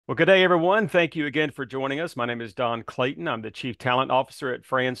Well, good day, everyone. Thank you again for joining us. My name is Don Clayton. I'm the Chief Talent Officer at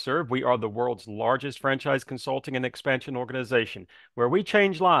FranServe. We are the world's largest franchise consulting and expansion organization where we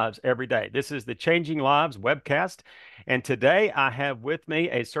change lives every day. This is the Changing Lives webcast. And today I have with me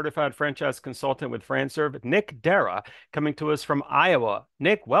a certified franchise consultant with FranServe, Nick Darrah, coming to us from Iowa.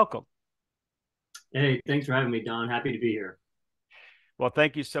 Nick, welcome. Hey, thanks for having me, Don. Happy to be here. Well,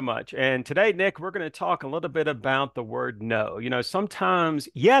 thank you so much. And today, Nick, we're going to talk a little bit about the word no. Sometimes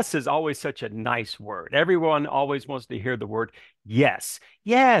yes is always such a nice word. Everyone always wants to hear the word yes.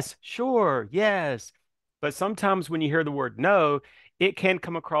 Yes, sure, yes. But sometimes when you hear the word no, it can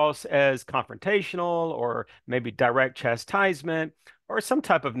come across as confrontational or maybe direct chastisement or some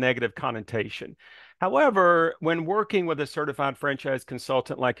type of negative connotation. However, when working with a certified franchise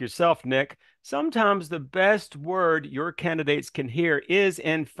consultant like yourself, Nick, sometimes the best word your candidates can hear is,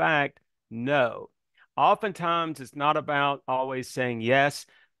 in fact, no. Oftentimes, it's not about always saying yes,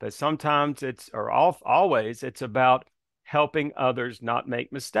 but sometimes always, it's about helping others not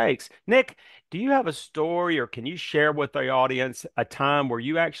make mistakes. Nick, do you have a story or can you share with the audience a time where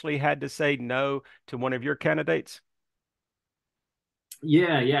you actually had to say no to one of your candidates?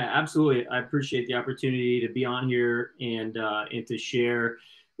 Yeah, absolutely. I appreciate the opportunity to be on here and to share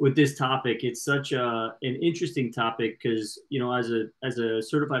with this topic. It's such an interesting topic because as a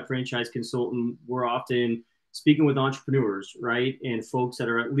certified franchise consultant, we're often speaking with entrepreneurs, right, and folks that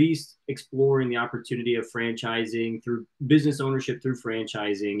are at least exploring the opportunity of franchising through business ownership through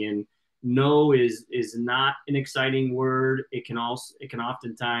franchising. And no is not an exciting word. It can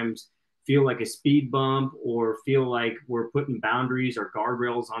oftentimes feel like a speed bump or feel like we're putting boundaries or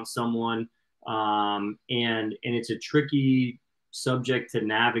guardrails on someone. And it's a tricky subject to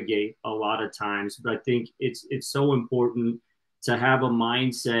navigate a lot of times. But I think it's so important to have a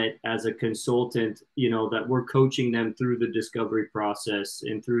mindset as a consultant, that we're coaching them through the discovery process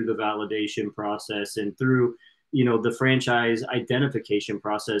and through the validation process and through, the franchise identification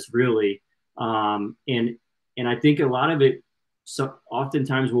process, really. And I think a lot of it so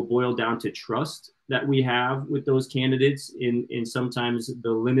oftentimes will boil down to trust that we have with those candidates in sometimes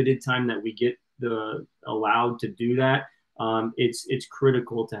the limited time that we get the allowed to do that. It's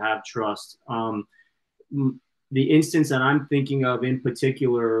critical to have trust. The instance that I'm thinking of in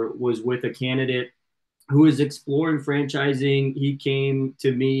particular was with a candidate who is exploring franchising. He came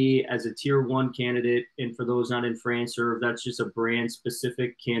to me as a tier one candidate. And for those not in FranServe, that's just a brand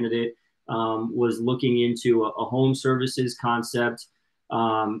specific candidate. Was looking into a home services concept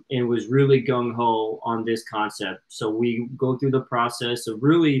and was really gung ho on this concept. So we go through the process of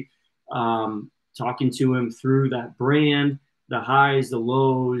really talking to him through that brand, the highs, the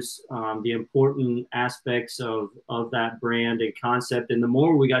lows, the important aspects of that brand and concept. And the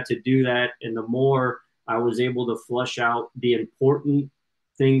more we got to do that, and the more I was able to flush out the important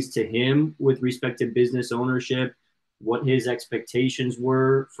things to him with respect to business ownership, what his expectations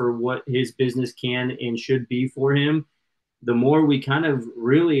were for what his business can and should be for him, the more we kind of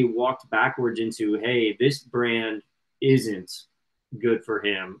really walked backwards into, hey, this brand isn't good for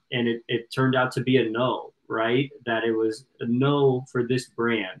him. And it turned out to be a no, right? That it was a no for this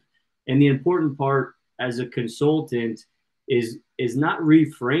brand. And the important part as a consultant is not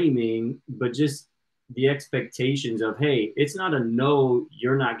reframing, but just the expectations of, hey, it's not a no,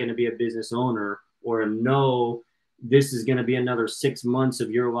 you're not going to be a business owner, or a no, this is going to be another 6 months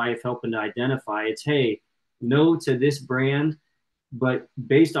of your life helping to identify. It's, hey, no to this brand, but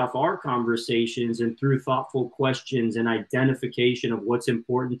based off our conversations and through thoughtful questions and identification of what's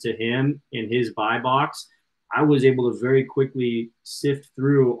important to him in his buy box, I was able to very quickly sift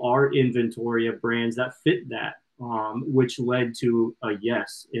through our inventory of brands that fit that, which led to a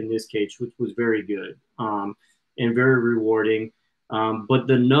yes in this case, which was very good and very rewarding. But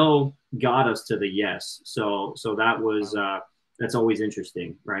the no got us to the yes. So that's always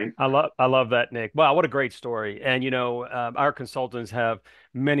interesting, right? I love that, Nick. Wow, what a great story. And our consultants have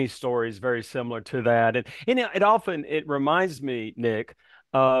many stories very similar to that. And it reminds me, Nick,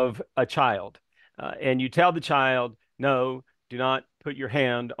 of a child. And you tell the child, no, do not put your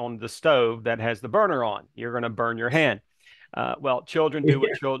hand on the stove that has the burner on. You're going to burn your hand. Well, children do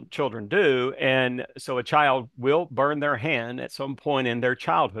what children do, and so a child will burn their hand at some point in their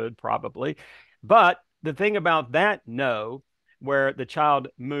childhood, probably. But the thing about that, no, where the child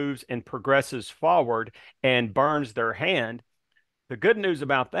moves and progresses forward and burns their hand, the good news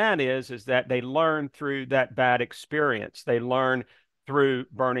about that is that they learn through that bad experience. They learn through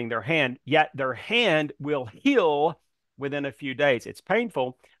burning their hand, yet their hand will heal within a few days. It's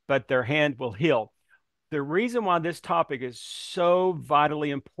painful, but their hand will heal. The reason why this topic is so vitally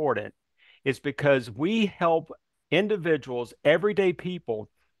important is because we help individuals, everyday people,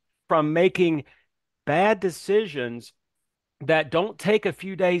 from making bad decisions that don't take a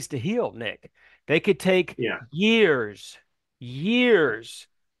few days to heal, Nick. They could take Yeah. years, years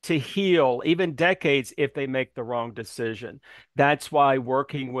to heal, even decades if they make the wrong decision. That's why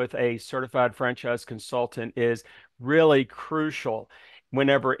working with a certified franchise consultant is really crucial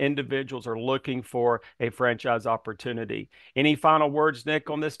whenever individuals are looking for a franchise opportunity. Any final words, Nick,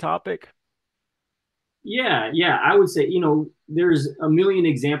 on this topic? Yeah, yeah. I would say, there's a million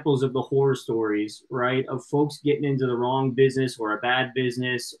examples of the horror stories, right? Of folks getting into the wrong business or a bad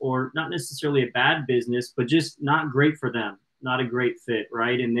business, or not necessarily a bad business, but just not great for them, not a great fit,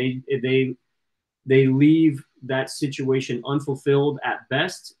 right? And they leave that situation unfulfilled at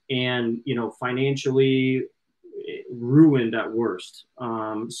best, and financially ruined at worst.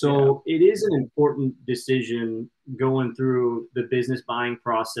 Yeah, So it is an important decision going through the business buying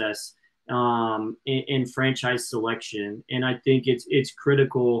process, in franchise selection. And I think it's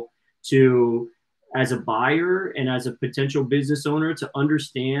critical to, as a buyer and as a potential business owner, to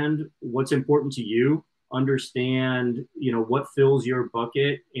understand what's important to you, understand what fills your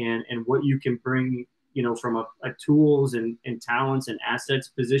bucket, and what you can bring from a tools and talents and assets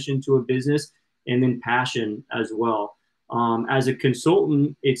position to a business, and then passion as well. As a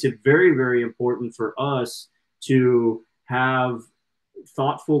consultant, it's a very, very important for us to have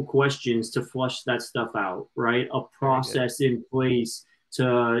thoughtful questions to flush that stuff out, right? A very good. process in place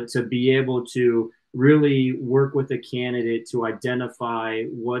to be able to really work with a candidate to identify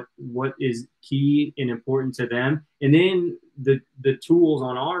what is key and important to them, and then the tools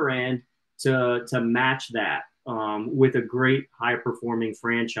on our end to match that, with a great high performing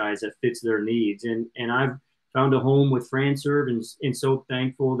franchise that fits their needs. And I've found a home with FranServe, and so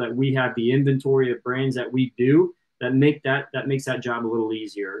thankful that we have the inventory of brands that we do that makes that job a little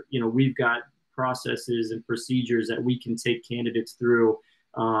easier. We've got processes and procedures that we can take candidates through,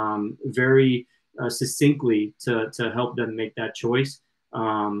 very succinctly to help them make that choice.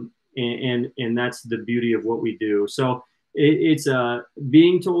 And that's the beauty of what we do. So it's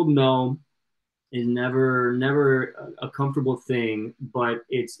being told no is never a comfortable thing, but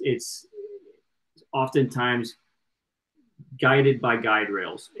it's oftentimes guided by guide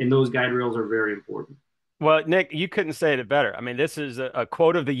rails, and those guide rails are very important. Well, Nick, you couldn't say it better. I mean, this is a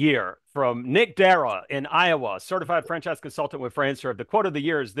quote of the year from Nick Darrah in Iowa, certified franchise consultant with FranServe. The quote of the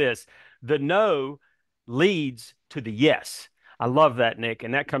year is this: "The no leads to the yes." I love that, Nick,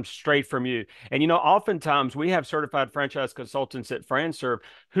 and that comes straight from you. And oftentimes we have certified franchise consultants at FranServe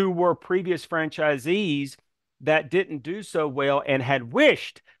who were previous franchisees that didn't do so well and had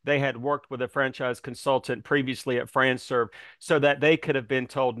wished they had worked with a franchise consultant previously at FranServe so that they could have been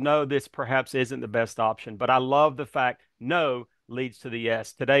told, no, this perhaps isn't the best option. But I love the fact no leads to the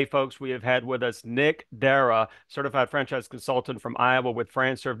yes. Today, folks, we have had with us Nick Darrah, certified franchise consultant from Iowa with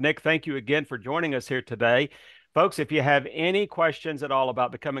FranServe. Nick, thank you again for joining us here today. Folks, if you have any questions at all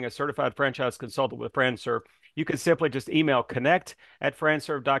about becoming a certified franchise consultant with FranServe, you can simply just email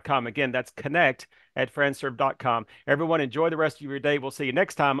connect@franserve.com. Again, that's connect@franserve.com. Everyone, enjoy the rest of your day. We'll see you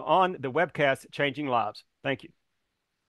next time on the webcast Changing Lives. Thank you.